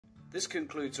This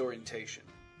concludes orientation.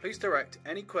 Please direct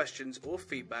any questions or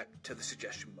feedback to the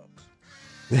suggestion box.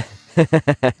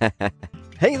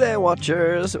 Hey there,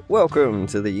 watchers! Welcome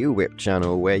to the UWhip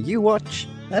channel, where you watch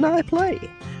and I play.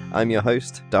 I'm your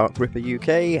host, Dark Ripper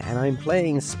UK, and I'm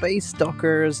playing Space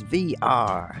Dockers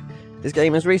VR. This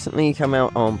game has recently come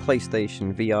out on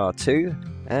PlayStation VR 2,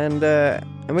 and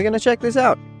we're going to check this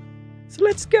out. So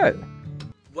let's go!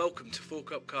 Welcome to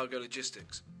Fork Up Cargo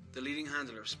Logistics, the leading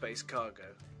handler of space cargo.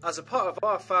 As a part of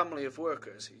our family of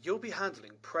workers, you'll be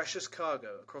handling precious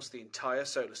cargo across the entire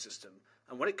solar system,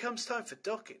 and when it comes time for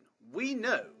docking, we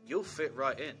know you'll fit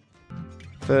right in.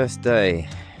 First day.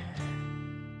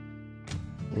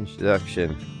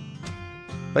 Introduction.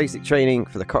 Basic training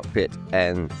for the cockpit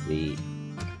and the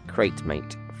crate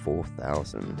mate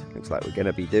 4000. Looks like we're going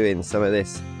to be doing some of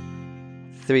this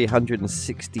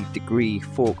 360-degree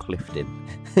forklifting.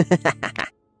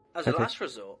 As a last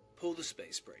resort, pull the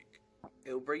space brake.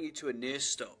 It will bring you to a near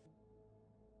stop.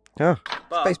 Oh,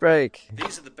 But space brake!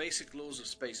 these are the basic laws of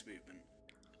space movement.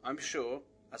 I'm sure,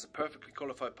 as a perfectly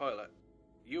qualified pilot,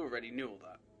 you already knew all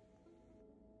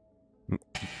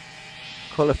that.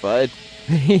 Qualified?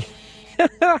 I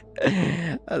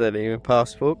don't even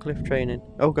pass forklift training.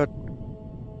 Oh god.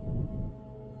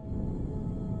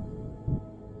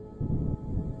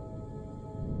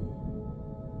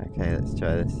 Okay, let's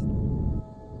try this.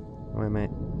 Wait, mate.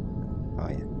 Oh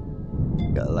yeah.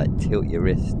 Gotta like tilt your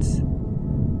wrists.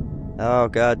 Oh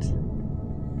god.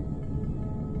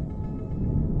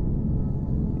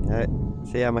 Yeah,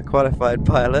 see, I'm a qualified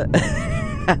pilot.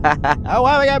 Oh,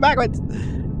 why am I going backwards?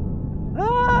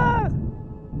 Ah!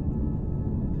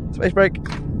 Space brake.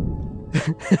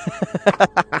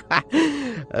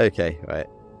 Okay, right.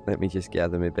 Let me just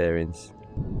gather my bearings.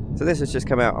 So this has just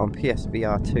come out on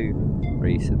PSVR 2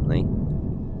 recently,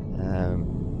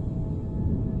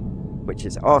 which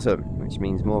is awesome. Which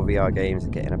means more VR games are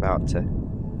getting about to.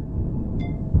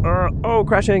 Oh,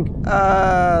 crashing!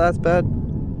 Ah, that's bad.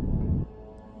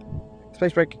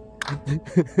 Space brake.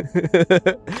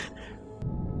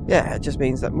 Yeah, it just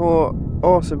means that more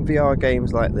awesome VR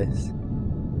games like this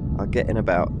are getting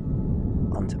about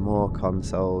onto more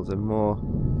consoles and more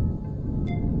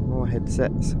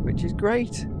headsets, which is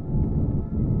great.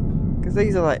 Because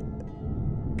these are like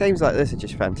games like this are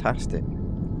just fantastic.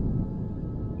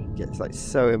 You get like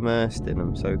so immersed in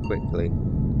them so quickly.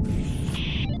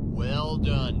 Well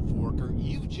done, Forker.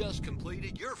 You've just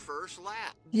completed your first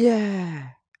lap. Yeah.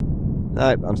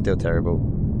 Nope, I'm still terrible.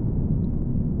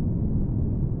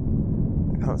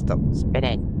 I can't stop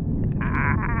spinning.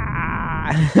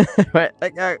 Ah! Right,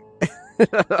 let go.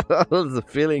 I was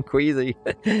feeling queasy.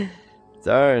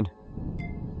 Darn.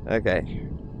 Okay.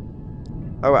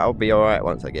 Oh, I'll be alright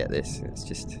once I get this. It's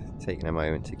just taking a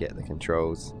moment to get the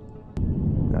controls.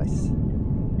 Nice.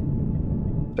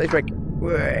 Space brake.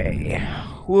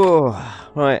 Whoa.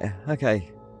 Right,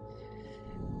 okay.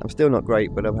 I'm still not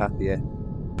great, but I'm happier.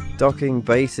 Docking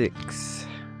basics.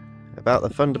 About the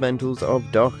fundamentals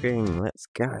of docking. Let's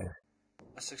go.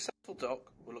 A successful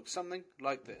dock will look something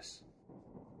like this.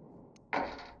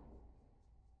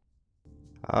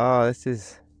 Oh, this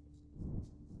is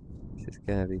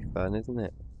gonna be fun, isn't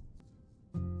it?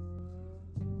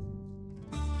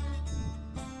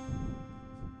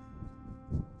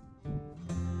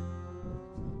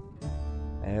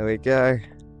 There we go.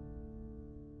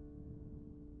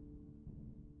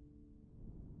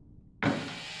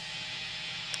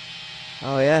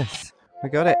 Oh yes, we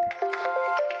got it.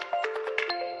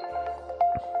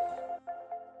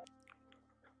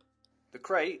 The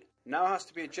crate now has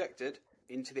to be ejected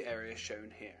into the area shown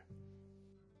here.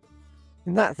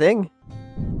 In that thing?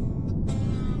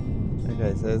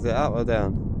 Okay, so is it up or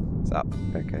down? It's up,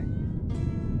 okay.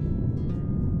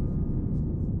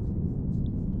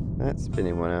 That's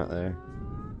spinning one out there.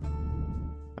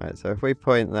 Alright, so if we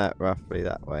point that roughly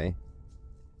that way,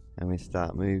 and we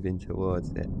start moving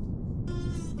towards it, and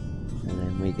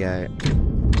then we go.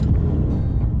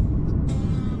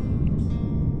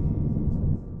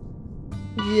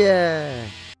 Yeah!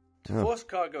 To force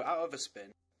cargo out of a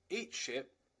spin, each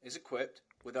ship is equipped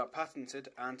with our patented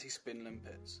anti-spin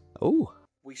limpets. Oh!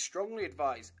 We strongly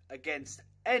advise against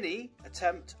any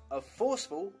attempt of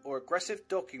forceful or aggressive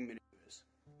docking maneuvers,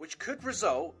 which could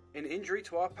result in injury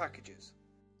to our packages.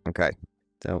 Okay,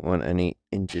 don't want any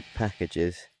injured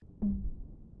packages.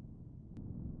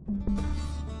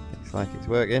 Looks like it's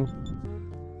working.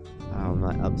 Oh, I'm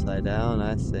like upside down,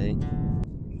 I see.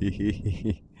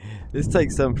 This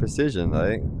takes some precision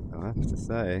though, I have to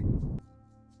say.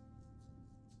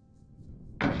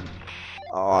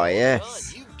 Oh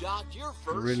yes! You've docked your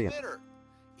first Brilliant. spinner.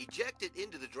 Eject it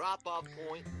into the drop-off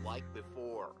point like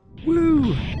before.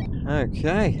 Woo!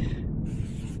 Okay.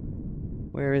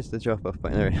 Where is the drop-off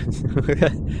point? There it is.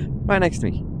 Right next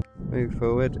to me. Move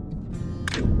forward.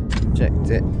 Eject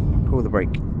it. Pull the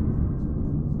brake.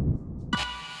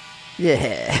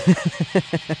 Yeah!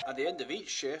 At the end of each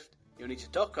shift, you'll need to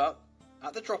dock up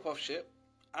at the drop-off ship,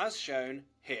 as shown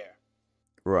here.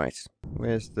 Right.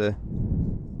 Where's the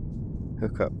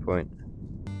hookup point?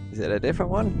 Is it a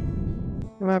different one?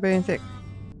 Am I being thick?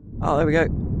 Oh, there we go.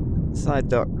 Side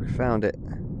dock. Found it.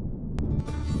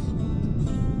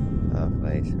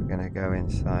 Lovely. So we're going to go in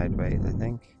sideways, I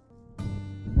think.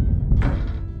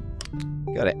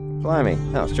 Got it. Blimey.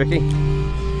 That was tricky.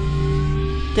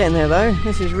 Getting there though.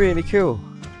 This is really cool.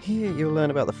 Here you'll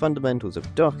learn about the fundamentals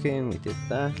of docking. We did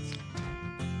that.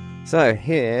 So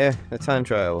here, the time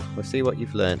trial. We'll see what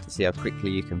you've learned to see how quickly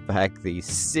you can bag these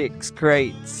 6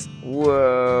 crates.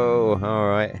 Whoa!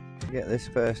 Alright. Get this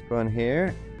first one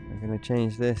here. We're going to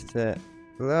change this to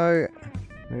low.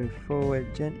 Move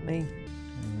forward gently.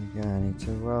 There we go. I need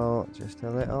to roll just a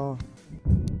little.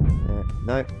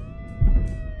 No.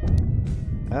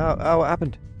 Oh, what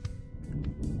happened?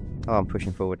 Oh, I'm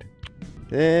pushing forward.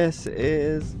 This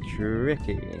is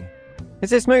tricky. Is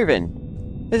this moving?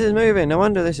 This is moving. No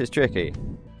wonder this is tricky.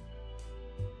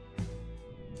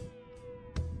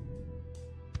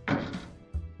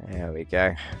 There we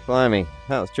go. Blimey,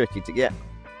 that was tricky to get.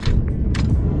 Okay,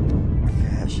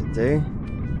 that should do.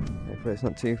 Hopefully it's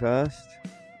not too fast.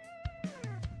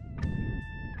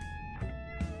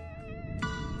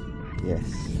 Yes.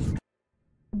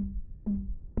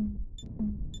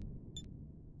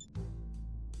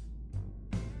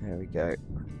 There we go.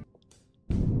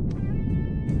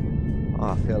 Oh,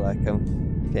 I feel like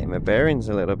I'm getting my bearings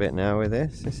a little bit now with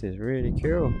this. This is really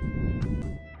cool.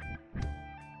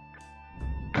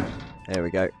 There we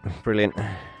go. Brilliant.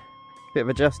 Bit of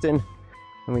adjusting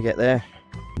when we get there.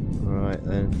 Right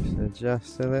then, just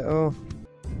adjust a little.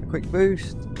 A quick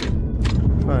boost.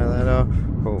 Fire that off.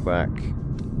 Pull back.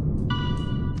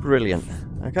 Brilliant.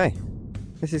 Okay.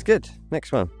 This is good.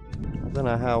 Next one. I don't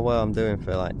know how well I'm doing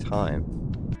for like time.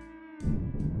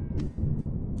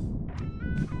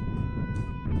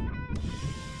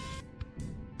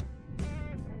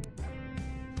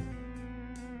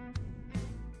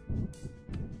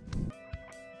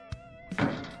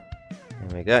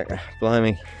 There we go.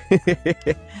 Blimey.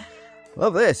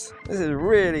 Love this. This is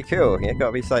really cool. You've got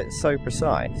to be so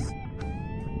precise.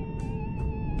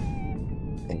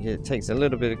 It takes a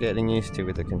little bit of getting used to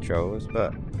with the controls,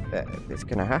 but it's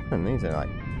going to happen. These are like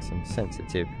some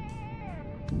sensitive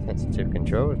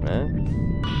controls, man.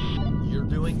 You're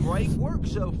doing great work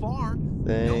so far.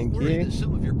 Thank Don't worry you. that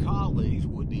some of your colleagues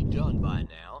would be done by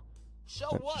now. So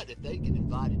what if they get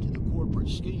invited to the corporate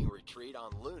skiing retreat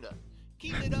on Luna?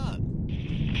 Keep it up.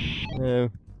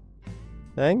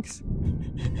 Thanks.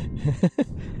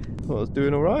 Well, I was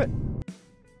doing all right.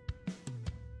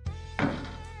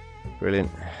 Brilliant.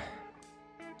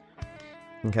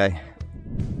 Okay.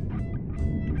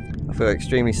 I feel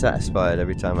extremely satisfied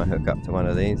every time I hook up to one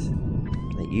of these.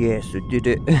 Like, yes, I did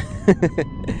it.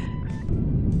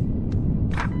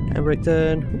 Handbrake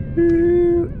turn.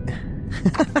 Woo!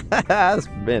 That's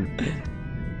been.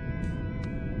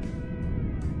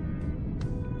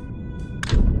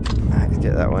 Let's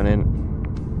get that one in.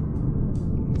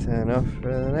 Turn off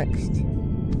for the next.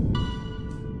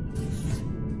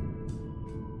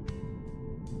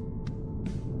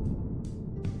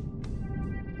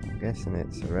 Guessing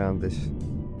it's around this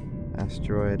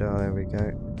asteroid. Oh, there we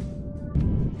go.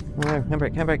 Oh no,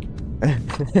 handbrake.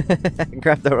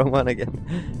 Grabbed the wrong one again.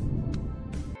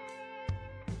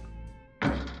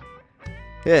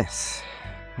 Yes.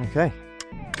 Okay.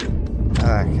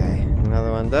 Okay,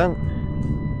 another one done.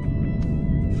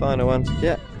 Final one to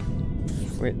get,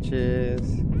 which is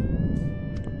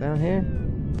down here.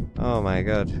 Oh my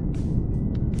god.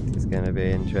 This is going to be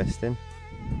interesting.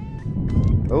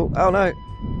 Oh no!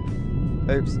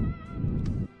 Oops.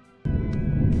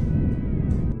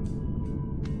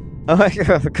 Oh my god,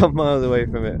 I've gone miles away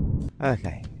from it.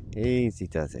 Okay, easy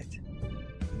does it.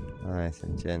 Nice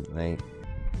and gently.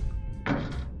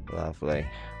 Lovely.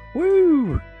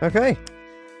 Woo! Okay,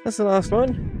 that's the last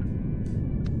one.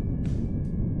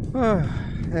 Oh,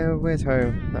 where's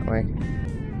home? That way.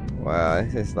 Wow,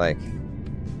 this is like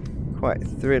quite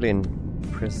thrilling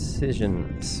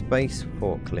precision space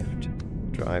forklift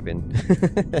driving.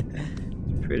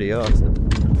 Pretty awesome.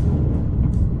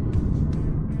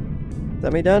 Is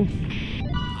that me done?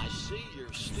 I see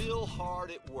you're still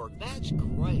hard at work. That's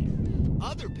great.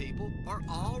 Other people are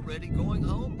already going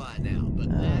home by now, but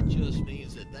that just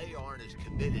means that they aren't as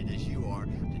committed as you are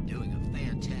to doing a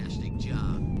fantastic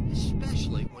job,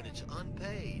 especially when it's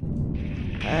unpaid.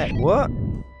 What?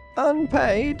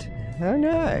 Unpaid? Oh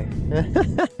no.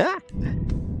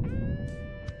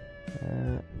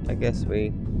 I guess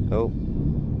we... Oh.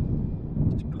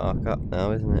 Just park up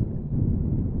now, isn't it?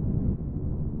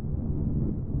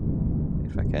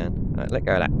 If I can. Right, let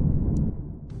go of that.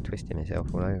 Twisting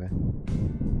myself all over.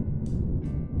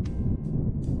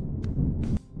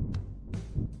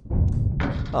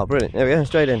 Oh, brilliant. There we go,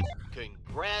 straight in.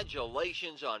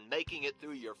 Congratulations on making it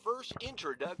through your first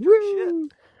introductory Woo!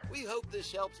 shift. We hope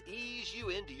this helps ease you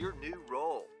into your new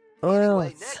role. Well,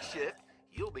 Anyway, next shift,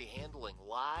 you'll be handling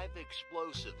live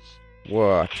explosives.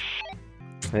 what?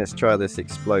 Let's try this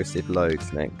explosive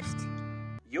loads next.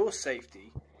 Your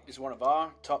safety is one of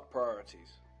our top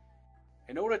priorities.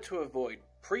 In order to avoid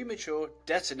premature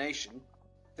detonation,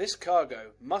 this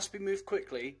cargo must be moved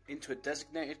quickly into a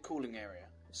designated cooling area,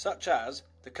 such as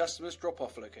the customer's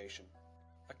drop-off location.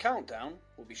 A countdown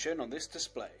will be shown on this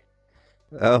display.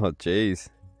 Oh, jeez.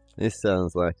 This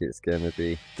sounds like it's going to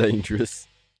be dangerous.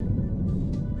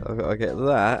 I've got to get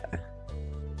that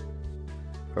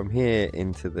from here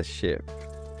into the ship.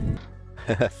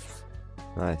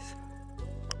 Nice.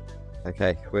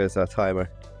 Okay, where's our timer?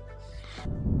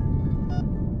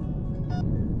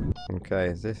 Okay,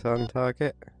 is this on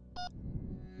target?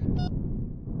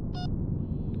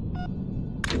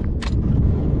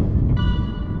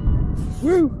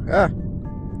 Woo! Ah!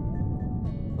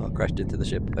 Oh, I crashed into the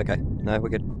ship. Okay, no, we're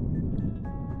good.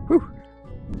 Whew!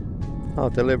 I'll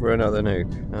deliver another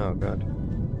nuke. Oh god.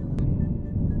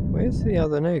 Where's the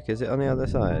other nuke? Is it on the other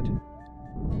side?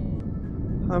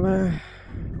 I'm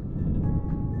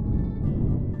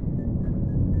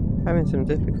having some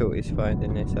difficulties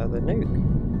finding this other nuke.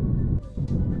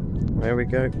 There we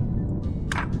go.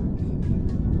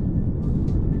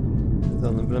 It's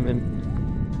on the blooming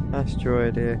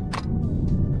asteroid here.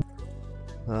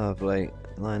 Lovely.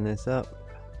 Line this up.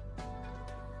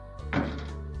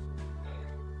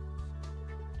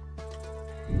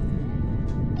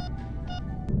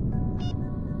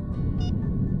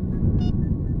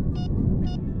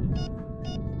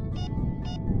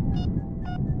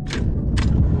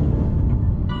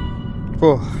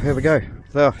 Oh, here we go.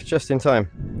 So, just in time.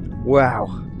 Wow.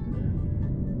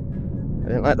 I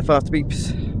didn't like the fast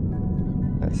beeps.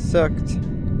 That sucked.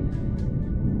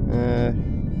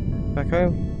 Back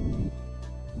home.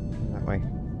 That way.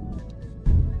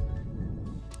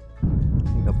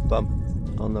 I got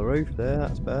bumped on the roof there,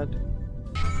 that's bad.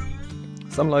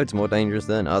 Some loads more dangerous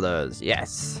than others,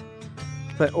 yes.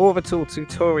 The Orbital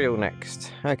tutorial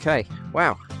next. Okay,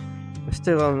 wow. We're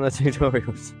still on the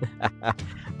tutorials.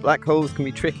 Black holes can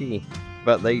be tricky,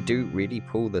 but they do really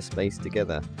pull the space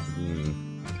together.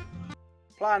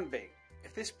 Plan B.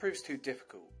 If this proves too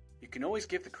difficult, you can always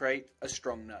give the crate a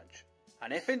strong nudge.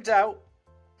 And if in doubt,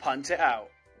 punt it out.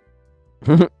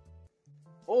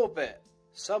 Orbit.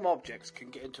 Some objects can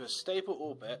get into a stable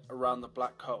orbit around the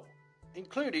black hole,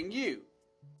 including you.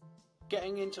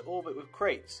 Getting into orbit with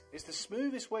crates is the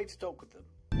smoothest way to dock with them.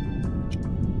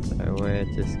 So we're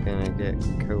just gonna get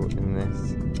caught in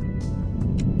this.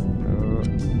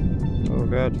 Oh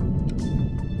god.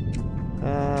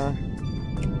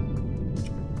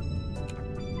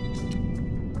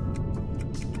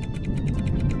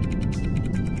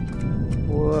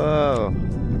 Whoa.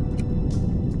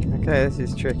 Okay, this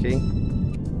is tricky.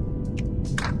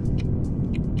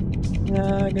 No,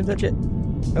 I can touch it.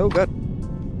 Oh god.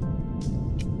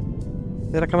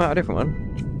 Did I come out a different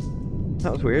one?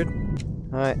 That was weird.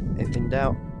 Alright, if in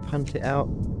doubt, punt it out.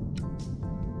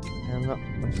 I'm not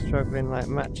struggling like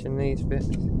matching these bits.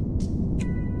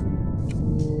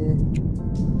 Yeah.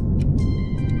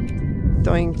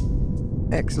 Doing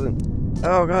excellent.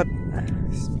 Oh god,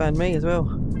 spanned me as well.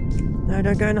 No,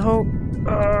 don't go in the hole.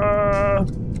 Oh,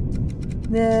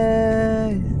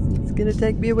 no, it's gonna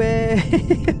take me away.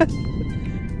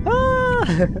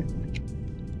 Ah.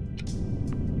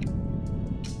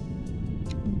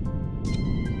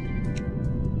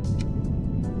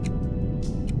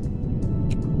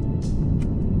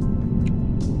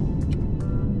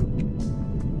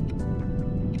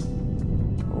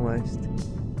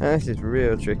 This is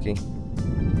real tricky.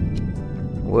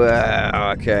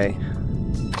 Wow, okay.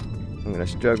 I'm gonna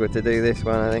struggle to do this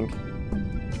one, I think.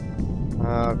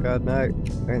 Oh god, no.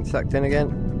 Getting sucked in again.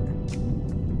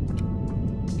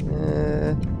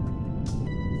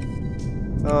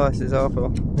 Oh, this is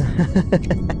awful.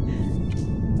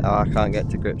 Oh, I can't get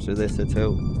to grips with this at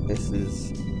all. This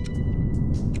is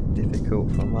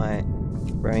difficult for my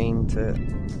brain to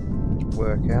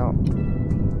work out.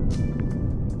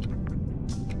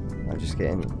 I'm just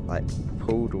getting like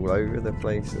pulled all over the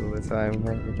place all the time.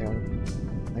 Every time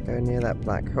I go near that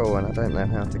black hole and I don't know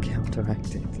how to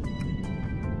counteract it.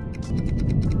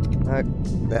 Damn.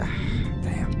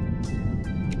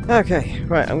 Okay,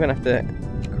 right, I'm gonna have to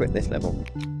quit this level.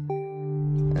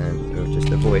 And we'll just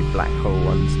avoid black hole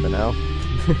ones for now.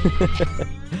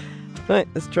 Right,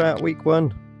 let's try out week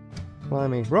 1.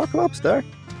 Climbing rock lobster.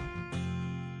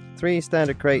 3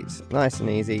 standard crates, nice and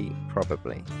easy,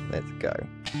 probably. Let's go.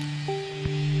 This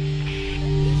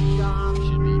job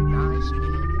should be nice and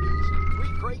easy.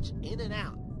 3 crates in and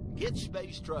out. Get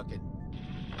space trucking.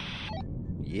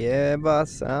 Yeah,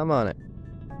 boss, I'm on it.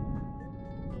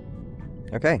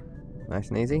 Okay, nice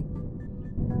and easy.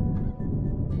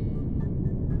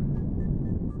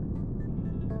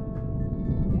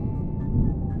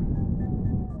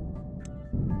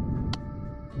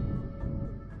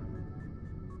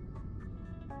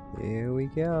 Here we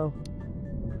go.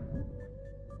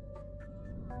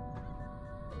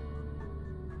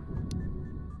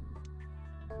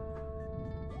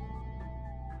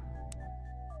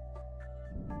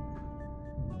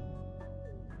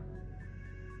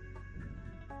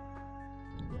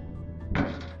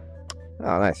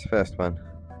 Oh, nice, first one.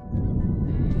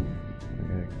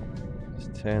 Okay.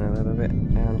 Just turn a little bit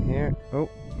down here. Oh,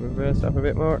 reverse up a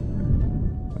bit more.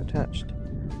 Attached.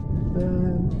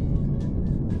 There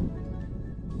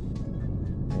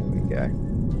we go.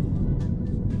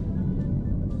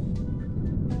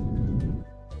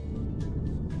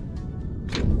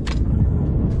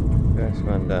 First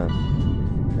one done.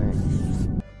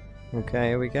 Okay. Okay,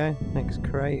 here we go. Next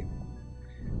crate.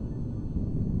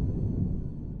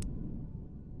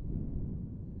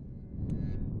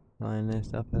 Line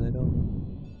this up a little.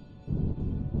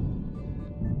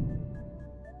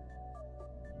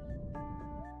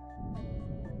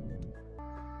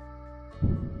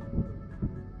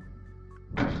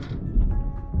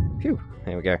 Phew,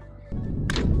 there we go. Fire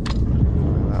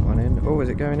that one in. Oh, is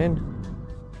it going in?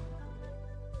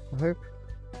 I hope.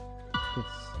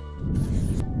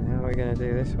 How are we going to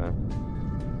do this one?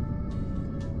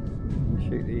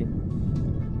 Shoot the...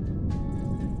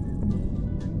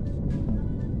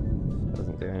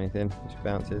 Doesn't do anything, just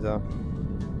bounces off.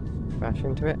 Bash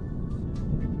into it.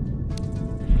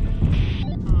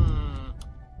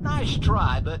 Nice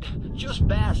try, but just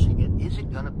bashing it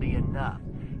isn't gonna be enough.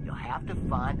 You'll have to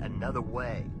find another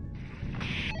way.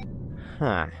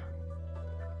 Huh.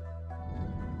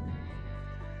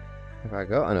 Have I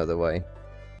got another way?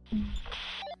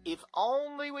 If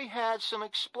only we had some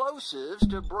explosives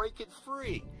to break it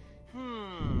free.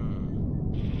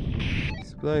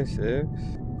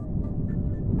 Explosives?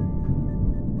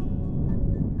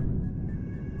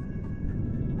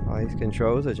 Oh, these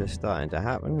controls are just starting to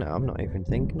happen now. I'm not even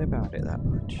thinking about it that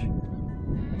much.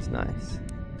 That's nice.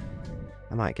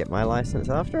 I might get my license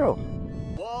after all.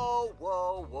 Whoa,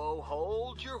 whoa, whoa,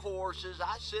 hold your horses.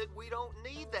 I said we don't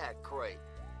need that crate.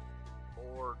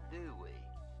 Or do we?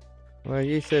 Well,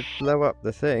 you said blow up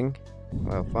the thing.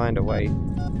 Well, find a way.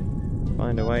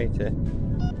 Find a way to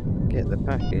get the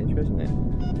package, wasn't it?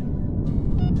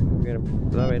 We're gonna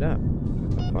blow it up.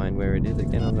 I'll find where it is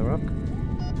again on the rock.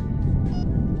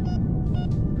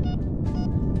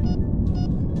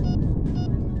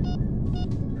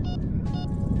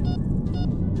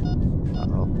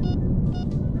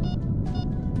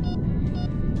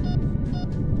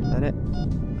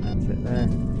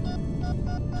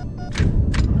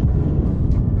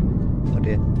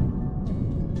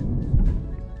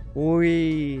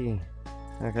 Whee!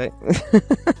 Okay.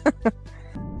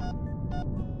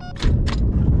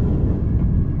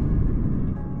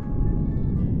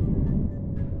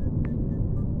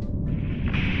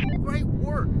 Great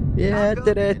work! Yeah,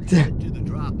 did it! To the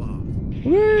drop-off.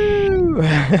 Woo!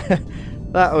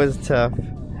 That was tough.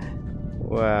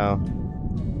 Wow.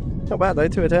 Not bad though,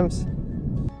 2 attempts.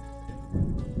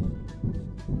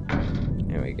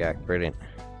 There we go, brilliant.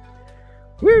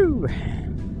 Woo!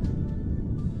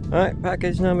 Alright,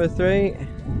 package number 3.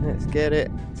 Let's get it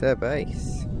to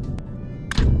base.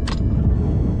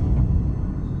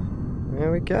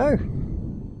 There we go.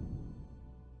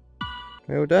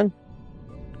 We all done?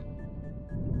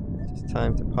 It's just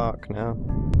time to park now.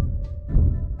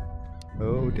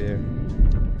 Oh dear.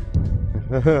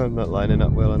 I'm not lining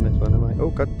up well on this one, am I?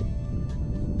 Oh god.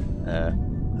 There.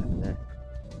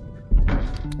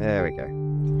 There we go.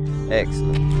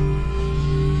 Excellent.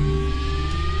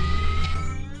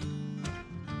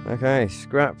 Okay,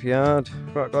 Scrapyard.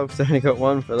 Rock Lobster only got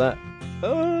 1 for that.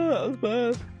 Oh, that was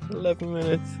bad. 11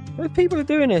 minutes. People are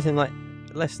doing this in like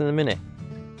less than a minute.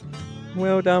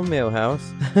 Well done,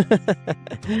 Millhouse.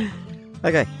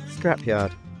 Okay,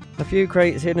 Scrapyard. A few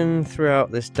crates hidden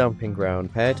throughout this dumping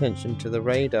ground. Pay attention to the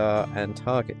radar and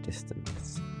target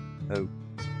distance.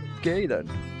 Okay then.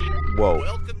 Whoa.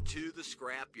 Welcome to the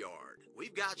Scrapyard.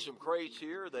 We've got some crates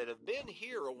here that have been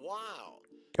here a while.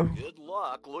 Oh. Good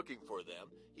luck looking for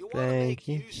them. You want to Thank make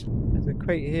you. use. There's a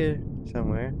crate here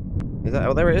somewhere. Is that?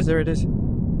 Oh, there it is. There it is. Hang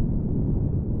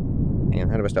on,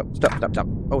 how do I stop? Stop, stop, stop.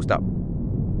 Oh, stop.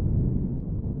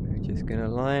 We're just gonna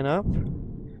line up,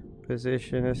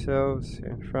 position ourselves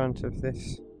in front of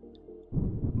this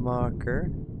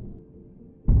marker.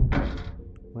 Are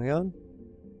we on?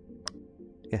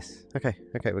 Yes. Okay.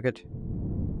 Okay, we're good.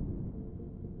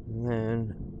 And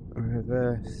then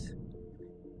reverse.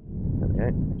 Okay,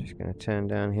 I'm just going to turn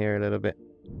down here a little bit.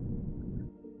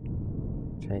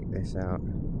 Take this out.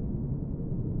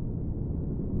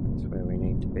 That's where we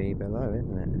need to be below,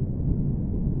 isn't it?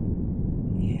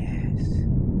 Yes.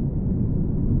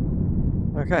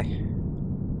 Okay.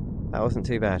 That wasn't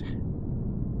too bad.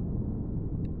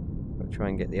 I'll try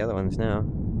and get the other ones now.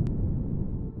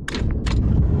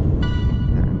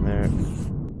 And there.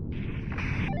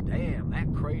 Damn,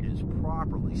 that crate is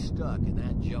properly stuck in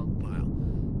that junk pile.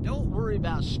 Don't worry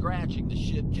about scratching the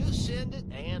ship. Just send it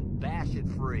and bash it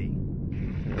free.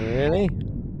 Really?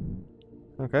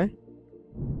 Okay.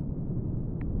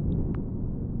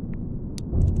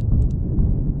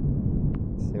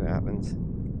 Let's see what happens.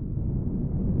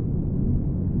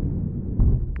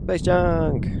 Space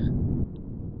junk!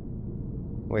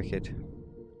 Wicked.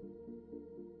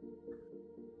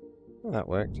 Well, that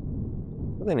worked.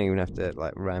 I didn't even have to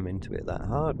like ram into it that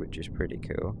hard, which is pretty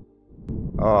cool.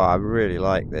 Oh, I really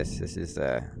like this. This is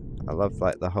I love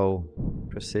like the whole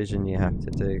precision you have to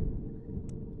do.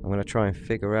 I'm gonna try and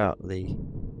figure out the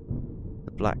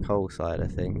black hole side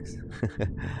of things.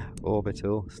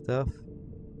 Orbital stuff.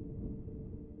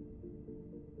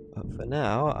 But for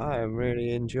now, I am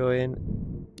really enjoying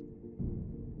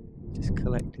just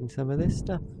collecting some of this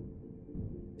stuff.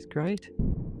 It's great.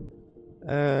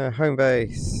 Home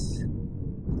base.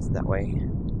 It's that way.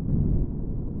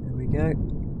 There we go.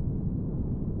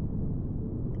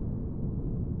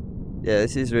 Yeah,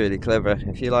 this is really clever.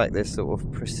 If you like this sort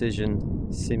of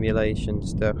precision simulation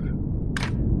stuff,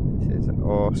 this is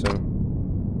awesome.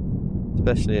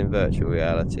 Especially in virtual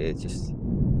reality, it just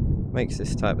makes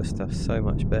this type of stuff so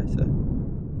much better.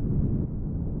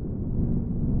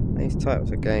 These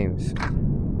types of games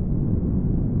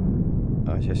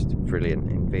are just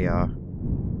brilliant in VR.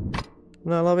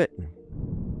 And I love it.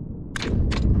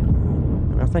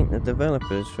 And I thank the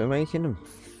developers for making them.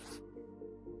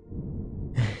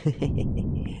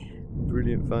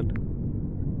 Brilliant fun.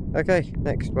 Okay,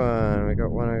 next one. We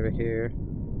got one over here.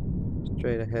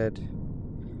 Straight ahead.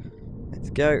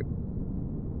 Let's go.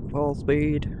 Full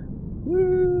speed.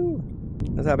 Woo!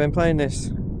 Has that been playing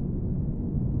this?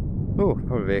 Oh,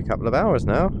 probably a couple of hours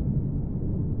now.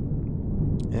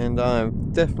 And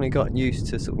I've definitely gotten used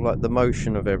to sort of like the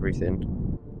motion of everything.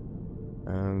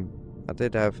 I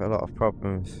did have a lot of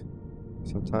problems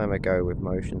some time ago with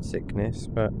motion sickness,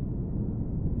 but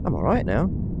I'm alright now.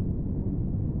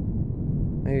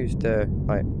 I used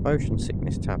like motion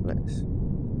sickness tablets.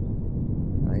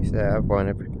 I used to have one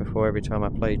every time I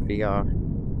played VR,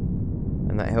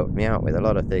 and that helped me out with a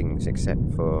lot of things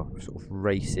except for sort of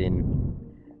racing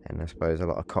and I suppose a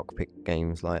lot of cockpit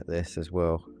games like this as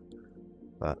well.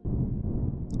 But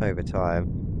over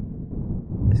time,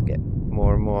 just get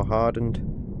more and more hardened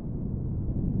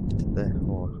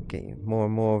or get more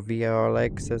and more VR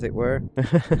legs, as it were.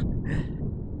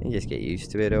 You just get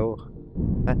used to it all.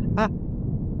 And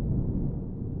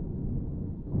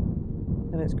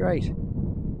it's great.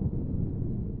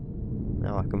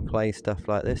 Now I can play stuff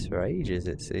like this for ages,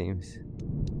 it seems.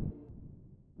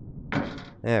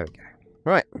 There we go.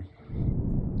 Right.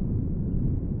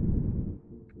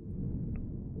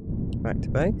 Back to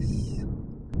base.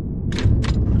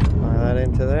 Fire that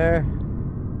into there.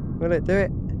 Will it do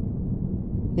it?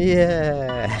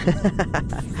 Yeah!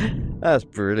 That's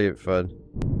brilliant fun.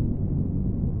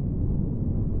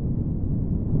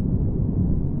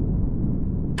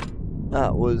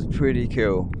 That was pretty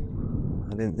cool.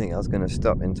 I didn't think I was going to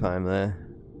stop in time there.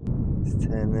 Let's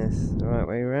turn this the right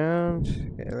way around.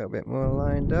 Get a little bit more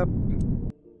lined up.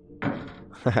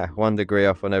 1 degree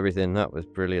off on everything. That was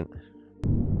brilliant.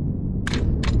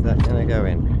 Is that going to go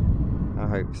in? I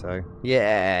hope so.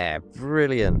 Yeah!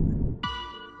 Brilliant!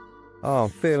 Oh,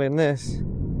 I'm feeling this.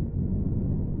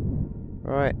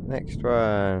 Right, next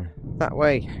one. That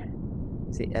way.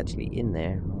 Is it actually in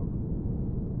there?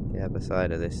 The other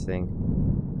side of this thing.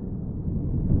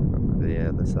 Probably the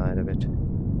other side of it.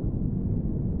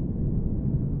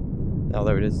 Oh,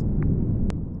 there it is.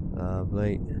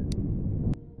 Lovely.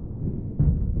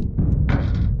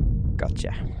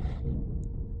 Gotcha.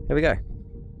 Here we go.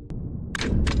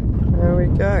 There we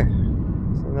go.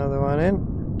 There's another one in.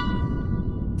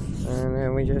 And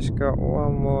then we just got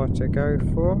one more to go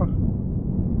for.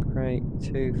 Crate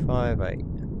 258.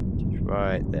 Just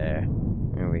right there.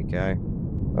 There we go.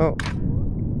 Oh,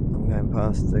 I'm going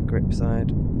past the grip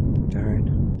side. Darn.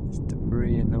 There's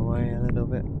debris in the way a little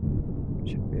bit.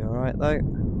 Should be alright though.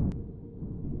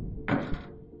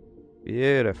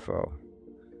 Beautiful.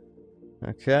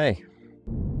 Okay.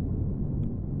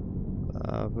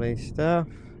 Lovely stuff.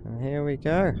 And here we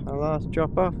go. Our last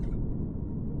drop off.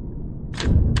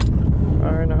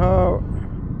 Fire in the hole.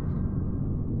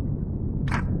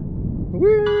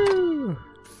 Woo!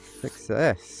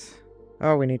 Success.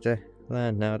 Oh, we need to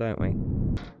land now, don't we?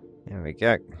 There we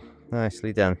go.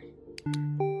 Nicely done.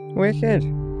 Wicked.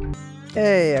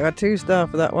 Hey, I got 2 stars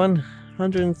for that one.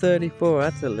 134.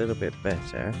 That's a little bit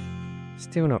better.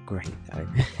 Still not great though.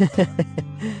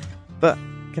 But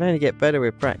can only get better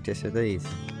with practice of these.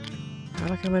 Oh,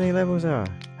 look how many levels are.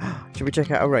 Should we check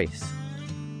out a race?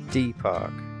 D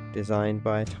Park, designed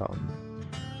by Tom.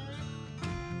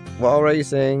 While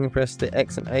racing, press the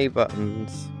X and A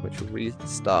buttons, which will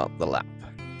restart the lap.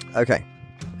 Okay,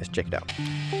 let's check it out.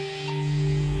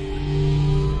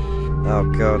 Oh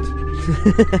god.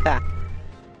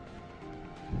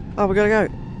 Oh, we gotta go.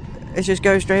 Let's just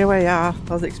go straight away. I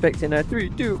was expecting a 3,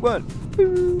 2, 1.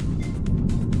 Woo.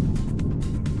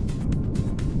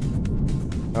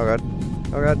 Oh god.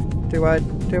 Oh god. Too wide.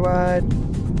 Too wide.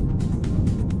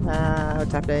 Ah,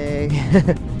 what's happening?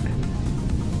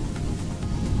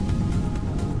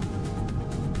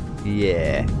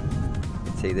 Yeah. You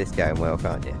can see this going well,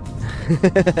 can't you?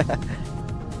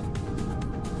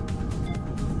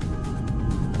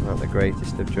 I'm not the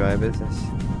greatest of drivers, as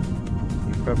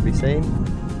you've probably seen.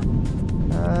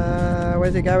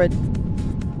 Where's it going?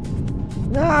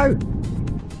 No!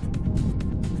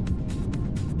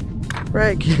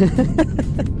 Brake!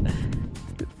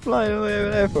 Flying all the way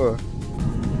over there for?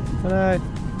 Oh no!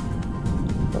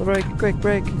 Gotta brake, quick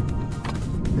brake!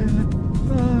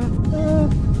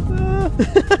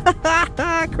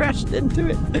 Crashed into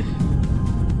it!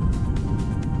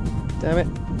 Damn it!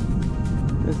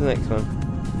 Where's the next one?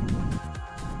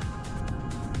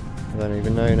 I don't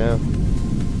even know now.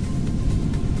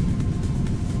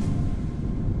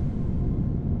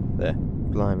 There,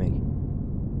 blimey.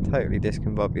 Totally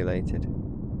discombobulated.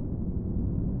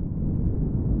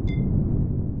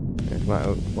 It's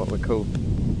what we're called.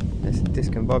 It's a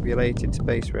discombobulated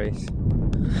space race.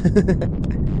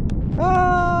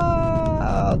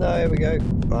 Oh no, here we go.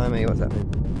 Blimey, what's happening?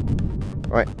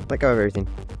 Right, let go of everything.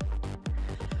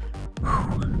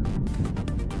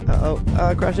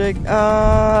 Uh-oh, crashing.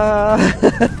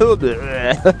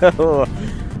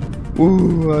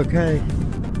 Ooh, okay.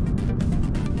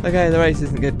 Okay, the race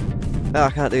isn't good. Oh, I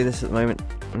can't do this at the moment.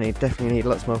 I definitely need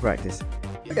lots more practice.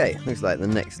 Okay, looks like the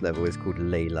next level is called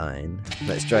Layline.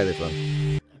 Let's try this one.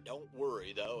 Don't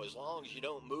worry though, as long as you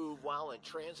don't move while in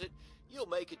transit, you'll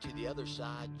make it to the other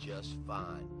side just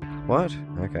fine. What?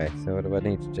 Okay, so what do I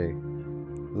need to do?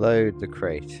 Load the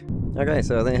crate. Okay,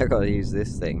 so I think I gotta use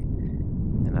this thing.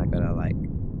 And I gotta like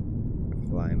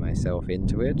fly myself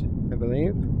into it, I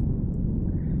believe.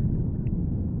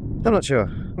 I'm not sure.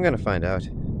 I'm gonna find out. So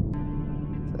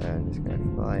I'm just gonna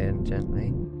fly in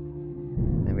gently.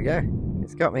 There we go.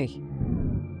 It's got me.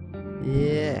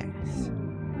 Yes.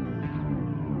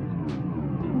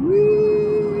 Woo!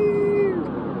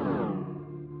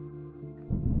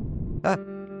 Ah! I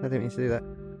didn't mean to do that.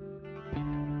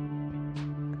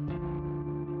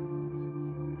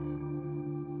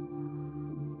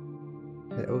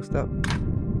 Did it all stop?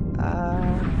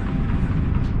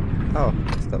 Oh,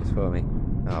 it stops for me.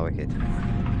 Oh, wicked.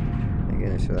 Thank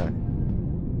goodness for that.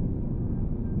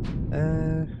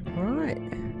 Right.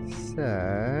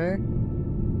 So,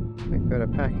 we've got a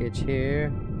package here.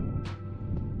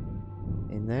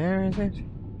 In there, is it?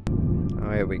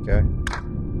 Oh, here we go.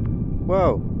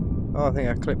 Whoa! Oh, I think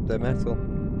I clipped the metal.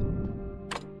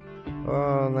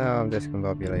 Oh, now I'm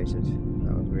discombobulated.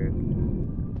 That was weird.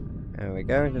 There we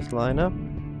go, just line up.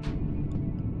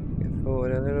 Get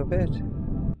forward a little bit.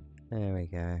 There we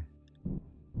go.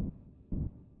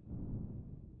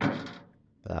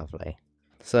 Lovely.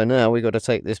 So now we got to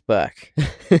take this back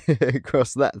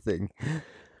across that thing.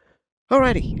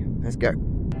 Alrighty, let's go.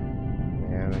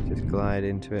 Yeah, let's just glide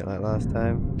into it like last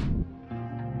time.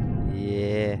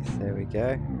 Yes, there we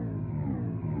go.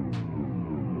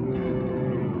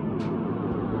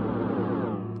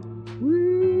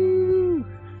 Woo!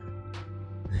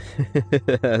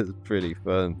 That's pretty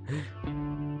fun.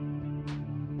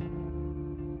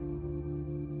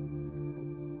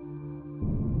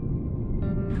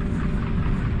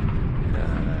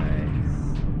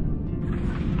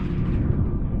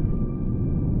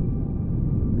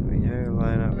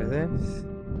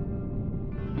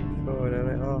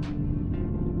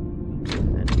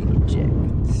 And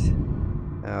eject.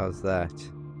 How's that?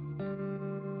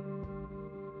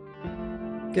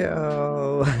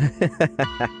 Go!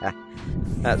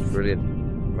 That's brilliant.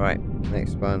 Right,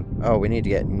 next one. Oh, we need to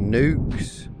get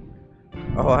nukes.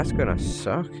 Oh, that's gonna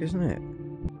suck, isn't it?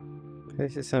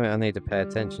 This is something I need to pay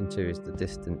attention to, is the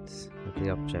distance of the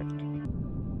object.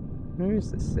 Where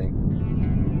is this thing?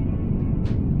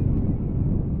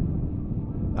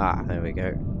 Ah, there we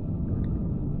go.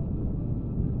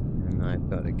 And I've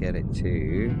got to get it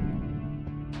to...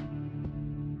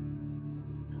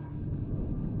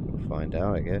 We'll find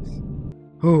out, I guess.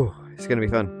 Oh, it's going to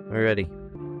be fun. Are we ready?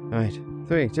 Right,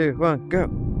 3, 2, 1, go!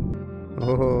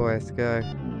 Oh, let's go.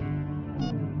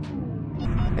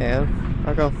 Yeah,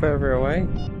 I've gone further away.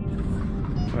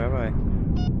 Where am I?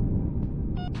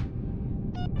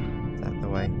 Is that the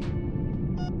way?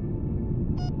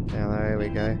 Yeah, there we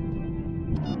go.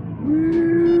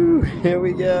 Woo! Here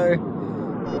we go!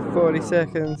 For 40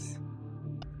 seconds.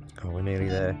 Oh, we're nearly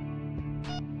there.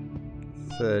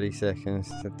 30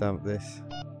 seconds to dump this.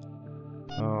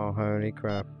 Oh, holy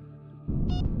crap.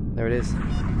 There it is.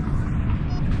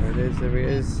 There it is, there it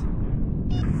is.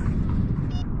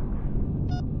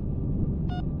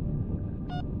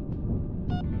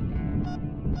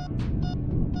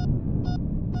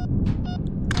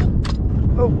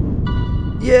 Oh!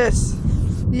 Yes!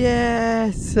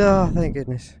 Yes! Oh, thank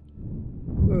goodness.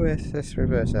 Ooh, let's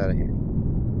reverse out of here.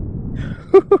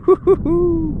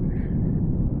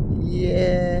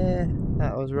 Yeah!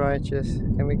 That was righteous.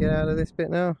 Can we get out of this bit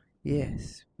now?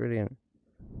 Yes, brilliant.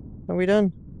 Are we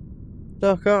done?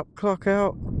 Duck up, clock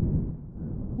out.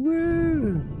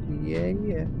 Woo! Yeah,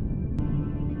 yeah.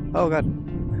 Oh god.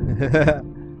 I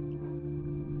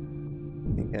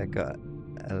think I got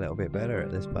a little bit better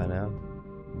at this by now.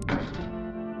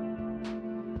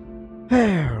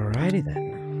 Alrighty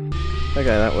then. Okay,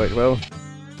 that worked well.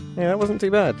 Yeah, that wasn't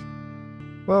too bad.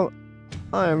 Well,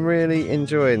 I am really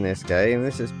enjoying this game.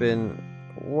 This has been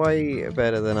way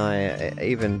better than I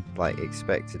even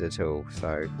expected at all.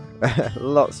 So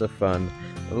lots of fun,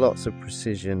 lots of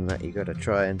precision that you got to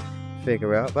try and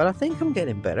figure out. But I think I'm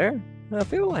getting better. I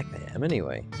feel like I am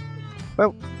anyway.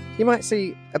 Well, you might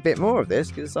see a bit more of this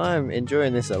because I'm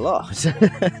enjoying this a lot.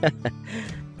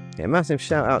 Yeah, massive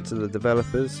shout out to the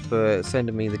developers for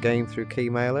sending me the game through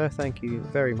Keymailer. Thank you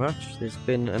very much. It's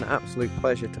been an absolute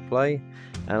pleasure to play,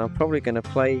 and I'm probably going to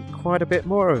play quite a bit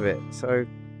more of it. So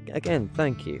again,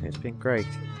 thank you. It's been great.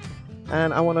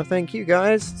 And I want to thank you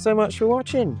guys so much for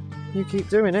watching. You keep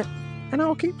doing it, and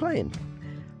I'll keep playing.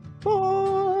 Bye!